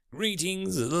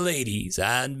Greetings, ladies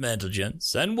and gentlemen,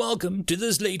 and welcome to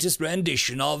this latest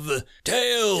rendition of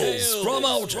Tales from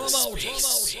Outer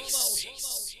Space.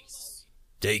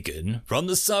 Taken from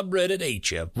the subreddit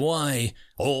HFY.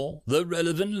 All the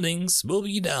relevant links will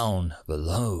be down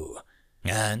below.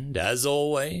 And as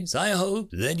always, I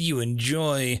hope that you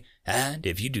enjoy, and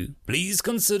if you do, please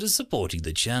consider supporting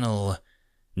the channel.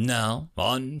 Now,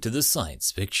 on to the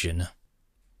science fiction.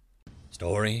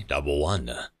 Story number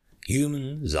 1.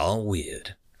 Humans are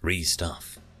weird.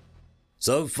 Stuff.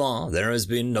 So far, there has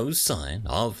been no sign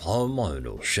of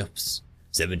hormonal shifts,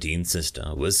 17th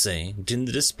Sister was saying in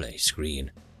the display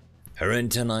screen. Her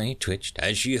antennae twitched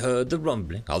as she heard the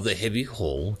rumbling of the heavy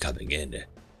haul coming in.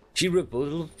 She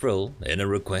rippled a frill in a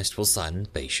request for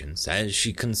silent patience as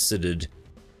she considered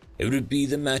it would be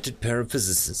the matted pair of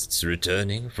physicists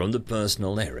returning from the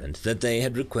personal errand that they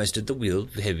had requested the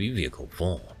wheeled heavy vehicle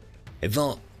for. It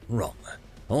felt wrong.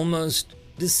 Almost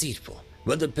deceitful,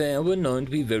 but the pair were known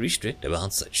to be very strict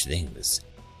about such things.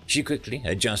 She quickly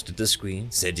adjusted the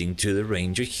screen setting to the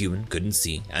range a human couldn't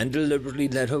see and deliberately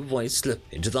let her voice slip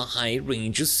into the high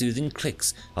range of soothing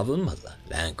clicks of her mother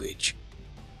language.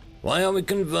 "Why are we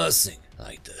conversing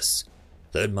like this?"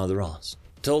 Third Mother asked,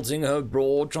 tilting her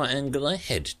broad triangular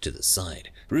head to the side,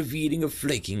 revealing a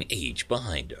flaking age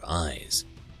behind her eyes.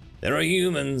 "There are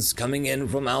humans coming in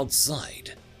from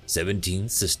outside,"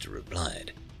 17th Sister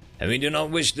replied. "And we do not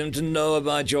wish them to know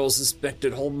about your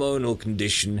suspected hormonal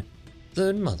condition,"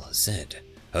 Third Mother said,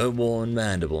 her worn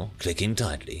mandible clicking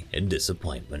tightly in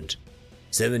disappointment.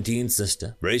 17th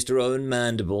Sister braced her own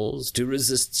mandibles to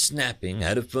resist snapping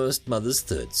at her First Mother's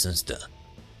Third Sister.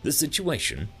 The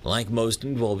situation, like most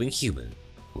involving humans,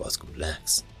 was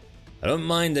complex. "I don't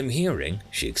mind them hearing,"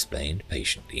 she explained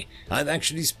patiently. "I've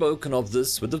actually spoken of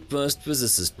this with the first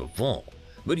physicist before.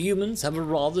 But humans have a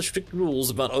rather strict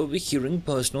rules about overhearing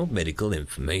personal medical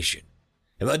information.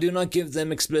 If I do not give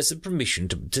them explicit permission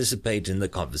to participate in the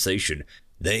conversation,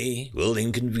 they will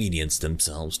inconvenience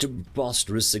themselves to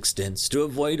preposterous extents to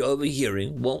avoid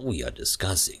overhearing what we are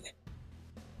discussing."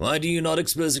 "Why do you not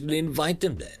explicitly invite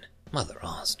them then?" Mother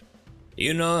asked.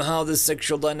 "You know how the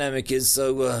sexual dynamic is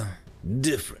so,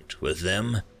 different with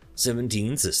them?"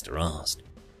 17th Sister asked.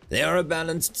 "They are a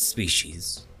balanced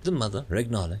species," the Mother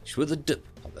acknowledged with a dip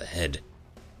of her head.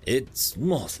 "It's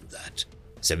more than that,"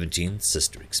 17th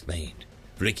Sister explained,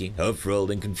 flicking her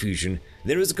frill in confusion.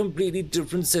 "There is a completely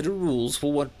different set of rules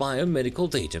for what biomedical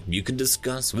data you can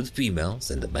discuss with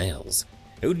females and the males.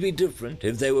 It would be different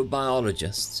if they were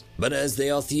biologists, but as they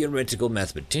are theoretical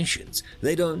mathematicians,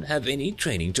 they don't have any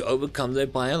training to overcome their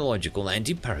biological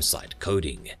anti-parasite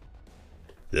coding."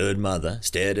 Third Mother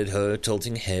stared at her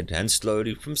tilting head and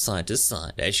slowly from side to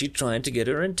side as she tried to get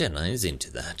her antennae into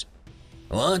that.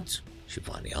 "What?" she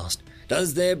finally asked.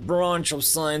 "Does their branch of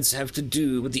science have to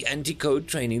do with the anti-code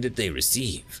training that they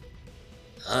receive?"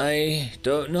 "I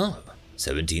don't know,"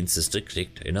 17th Sister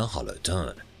clicked in a hollow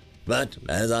tone. "But,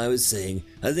 as I was saying,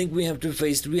 I think we have to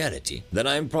face the reality that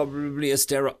I am probably a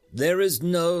There is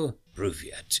no proof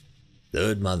yet,"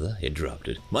 Third Mother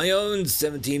interrupted. "My own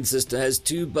 17th Sister has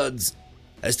 2 buds.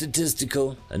 A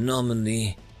statistical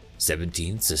anomaly,"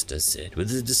 17th Sister said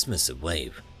with a dismissive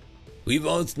wave. "We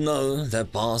both know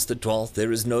that past the 12th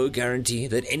there is no guarantee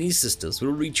that any sisters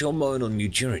will reach hormonal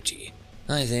maturity.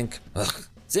 I think,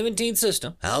 17th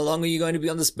Sister, how long are you going to be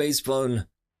on the space phone?"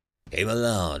 Came a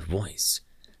loud voice.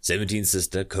 17th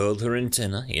Sister curled her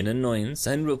antenna in annoyance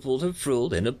and rippled her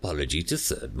frill in apology to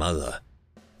Third Mother.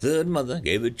 Third Mother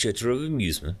gave a chitter of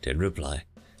amusement in reply.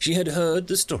 She had heard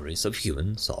the stories of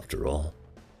humans after all.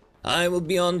 "I will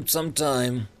be on some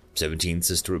time," 17th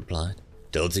Sister replied,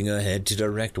 tilting her head to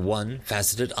direct one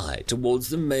faceted eye towards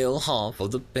the male half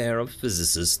of the pair of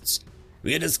physicists.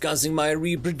 "We are discussing my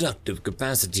reproductive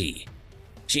capacity."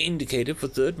 She indicated for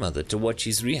Third Mother to watch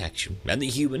his reaction, and the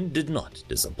human did not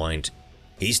disappoint.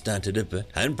 He stuttered a bit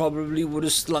and probably would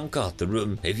have slunk out the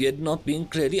room if he had not been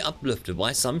clearly uplifted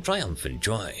by some triumphant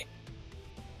joy.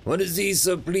 "What is he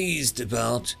so pleased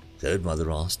about?" Third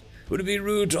Mother asked. "Would it be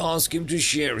rude to ask him to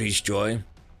share his joy?"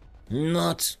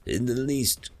 "Not in the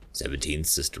least," 17th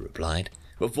Sister replied,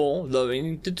 before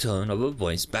lowering the tone of her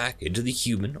voice back into the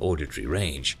human auditory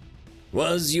range.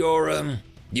 "Was your,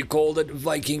 you called it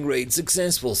Viking raid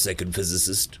successful, second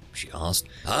physicist?" she asked.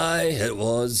 "Aye, it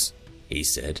was," he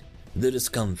said, the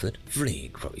discomfort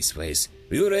fleeing from his face.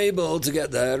 "We were able to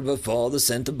get there before the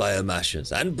center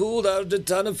biomasses and pulled out a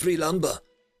ton of free lumber.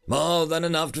 More than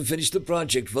enough to finish the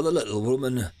project for the little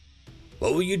woman."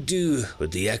 "What will you do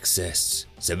with the excess?"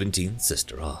 17th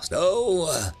Sister asked.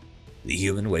 "Oh," the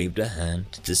human waved a hand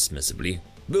dismissively.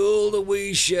 "Build a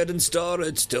wee shed and store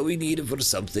it till we need it for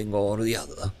something or the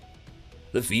other."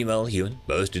 The female human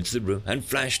burst into the room and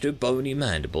flashed her bony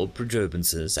mandible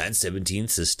protuberances at 17th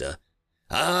Sister.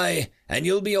 Aye, and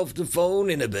you'll be off the phone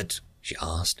in a bit, she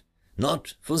asked.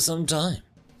 Not for some time,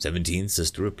 17th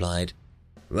Sister replied.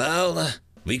 Well,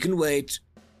 we can wait,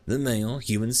 the male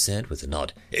human said with a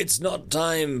nod. It's not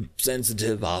time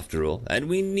sensitive after all, and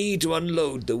we need to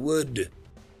unload the wood.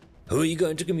 Who are you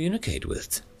going to communicate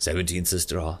with? 17th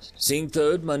Sister asked, seeing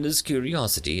Third Munda's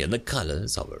curiosity in the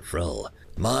colors of her frill.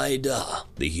 My da,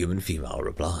 the human female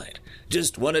replied.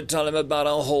 Just want to tell him about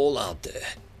our hole out there.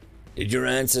 Did your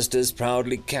ancestors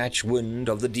proudly catch wind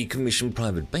of the decommissioned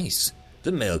private base?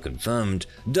 The male confirmed.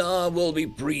 Da will be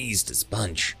pleased as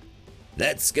punch.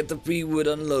 Let's get the free wood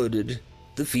unloaded,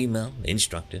 the female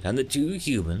instructed, and the two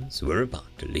humans were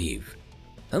about to leave.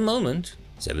 A moment,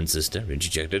 7th Sister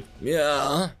interjected.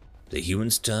 Yeah. The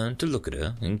humans turned to look at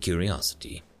her in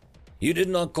curiosity. You did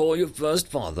not call your first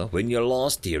father when your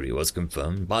last theory was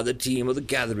confirmed by the team of the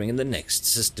gathering in the next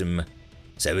system,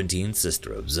 17th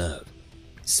Sister observed.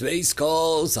 Space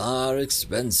calls are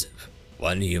expensive,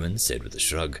 one human said with a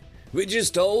shrug. We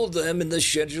just told them in the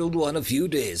scheduled one a few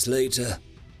days later.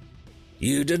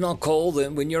 You did not call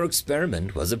them when your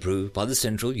experiment was approved by the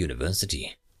Central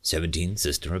University, 17th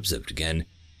Sister observed again.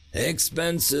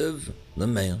 Expensive, the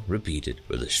male repeated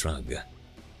with a shrug.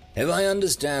 If I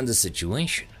understand the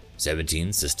situation,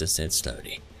 17th Sister said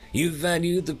slowly, you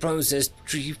valued the processed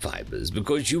tree fibers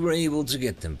because you were able to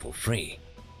get them for free.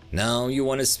 Now you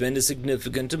want to spend a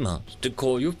significant amount to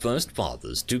call your first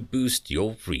fathers to boost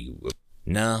your free wood.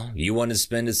 Now you want to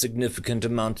spend a significant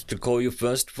amount to call your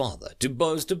first father to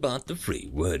boast about the free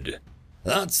wood.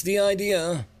 That's the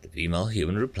idea, the female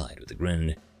human replied with a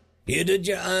grin. You did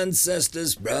your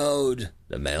ancestors proud,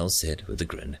 the male said with a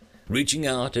grin, reaching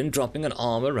out and dropping an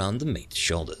arm around the mate's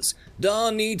shoulders.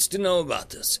 Da needs to know about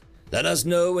this. Let us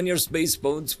know when your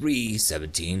spaceboat's free,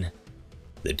 17.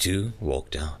 The two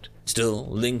walked out, still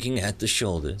linking at the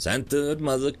shoulders, and Third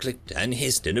Mother clicked and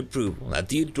hissed in approval at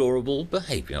the adorable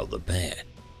behavior of the pair.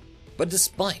 But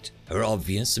despite her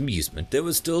obvious amusement, there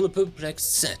was still a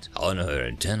perplexed set on her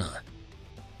antenna.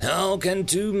 How can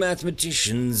two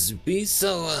mathematicians be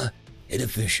so,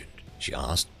 inefficient? She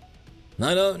asked.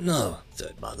 I don't know,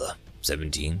 Third Mother,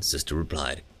 17th Sister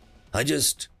replied. I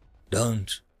just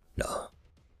don't know.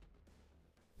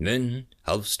 End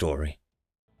of story.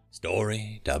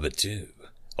 Story number 2.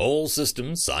 All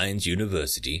Systems Science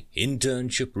University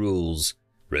Internship Rules.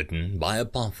 Written by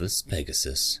Apophis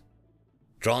Pegasus.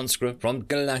 Transcript from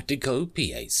Galactico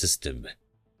PA System.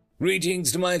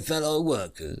 Greetings to my fellow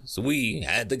workers. We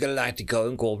at the Galactico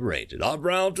Incorporated are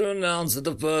proud to announce that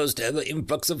the first ever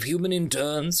influx of human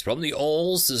interns from the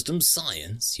All Systems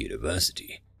Science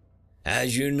University.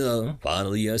 As you know,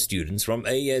 final year students from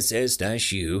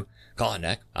ASS-U,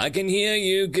 Karnak, I can hear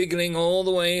you giggling all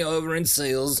the way over in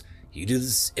sales. You do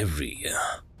this every year.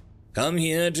 Come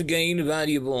here to gain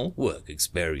valuable work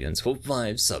experience for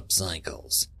 5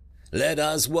 sub-cycles. Let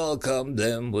us welcome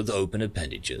them with open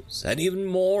appendages and even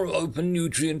more open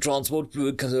nutrient transport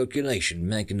fluid circulation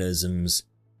mechanisms.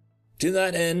 To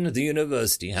that end, the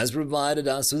university has provided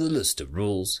us with a list of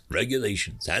rules,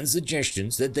 regulations, and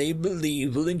suggestions that they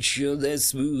believe will ensure their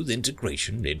smooth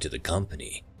integration into the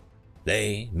company.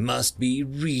 They must be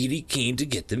really keen to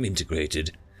get them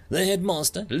integrated. The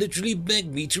headmaster literally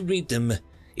begged me to read them,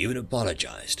 even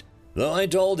apologized, though I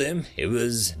told him it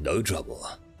was no trouble.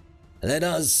 Let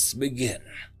us begin.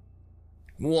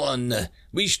 1.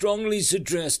 We strongly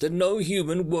suggest that no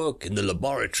human work in the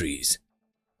laboratories.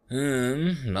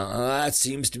 That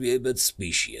seems to be a bit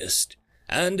speciest.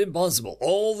 And impossible.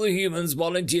 All the humans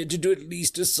volunteered to do at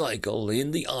least a cycle in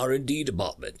the R&D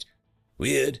department.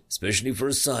 Weird, especially for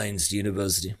a science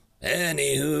university.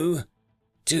 Anywho.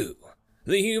 2.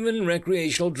 The human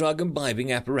recreational drug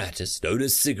imbibing apparatus, known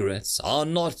as cigarettes, are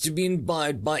not to be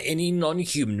imbibed by any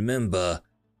non-human member.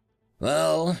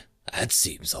 Well, that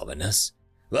seems ominous,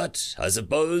 but I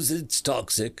suppose it's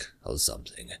toxic or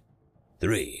something.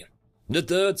 3. The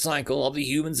third cycle of the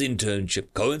human's internship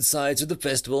coincides with the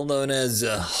festival known as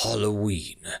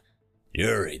Halloween.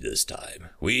 During this time,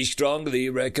 we strongly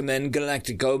recommend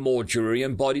Galactico Mortuary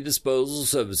and Body Disposal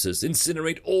Services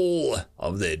incinerate all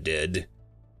of their dead.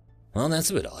 Well,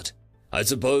 that's a bit odd. I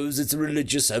suppose it's a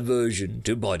religious aversion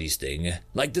to body sting,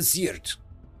 like the Sirt.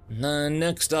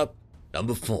 Next up,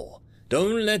 number 4.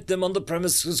 Don't let them on the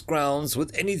premises grounds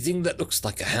with anything that looks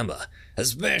like a hammer,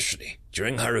 especially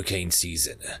during hurricane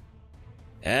season.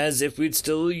 As if we'd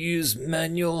still use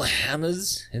manual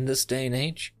hammers in this day and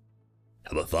age.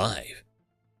 Number 5.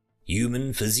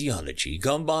 Human physiology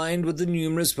combined with the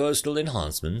numerous personal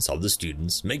enhancements of the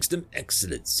students makes them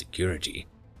excellent security.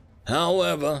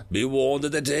 However, be warned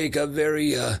that they take a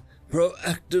very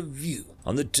proactive view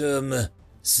on the term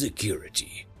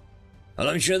security. And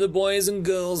I'm sure the boys and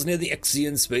girls near the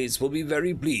Exian space will be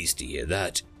very pleased to hear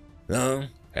that, though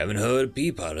haven't heard a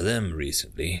peep out of them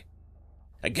recently.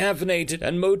 A caffeinated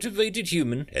and motivated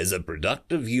human is a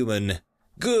productive human.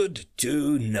 Good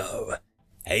to know.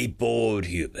 A bored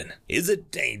human is a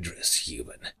dangerous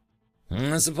human.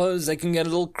 I suppose they can get a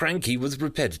little cranky with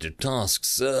repetitive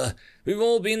tasks. We've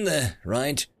all been there,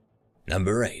 right?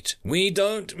 Number 8. We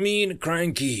don't mean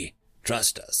cranky.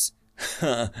 Trust us.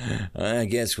 I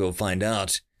guess we'll find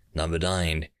out. Number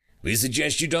 9. We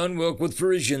suggest you don't work with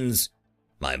Frisians.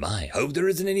 My, hope there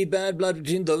isn't any bad blood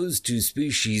between those two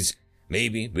species.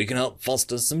 Maybe we can help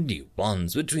foster some new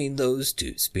bonds between those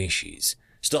two species.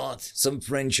 Start some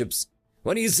friendships.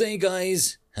 What do you say,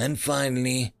 guys? And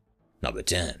finally, number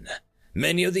 10.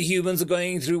 Many of the humans are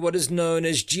going through what is known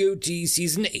as GOT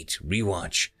Season 8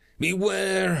 rewatch.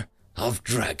 Beware of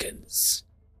dragons.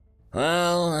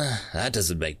 Well, that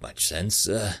doesn't make much sense.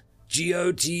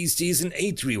 GOT Season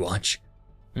 8 rewatch.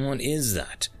 What is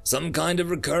that? Some kind of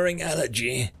recurring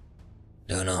allergy?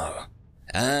 Don't know.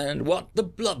 And what the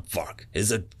bloodfuck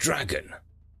is a dragon?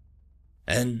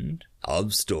 End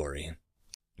of story.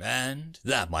 And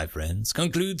that, my friends,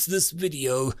 concludes this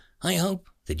video. I hope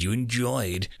that you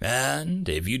enjoyed, and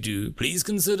if you do, please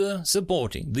consider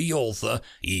supporting the author,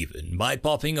 even by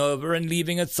popping over and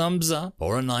leaving a thumbs up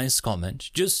or a nice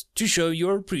comment, just to show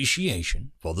your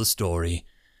appreciation for the story.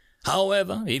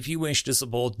 However, if you wish to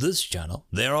support this channel,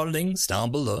 there are links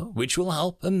down below which will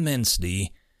help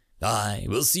immensely. I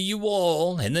will see you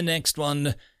all in the next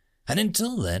one, and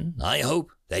until then, I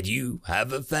hope that you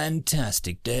have a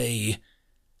fantastic day.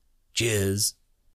 Cheers.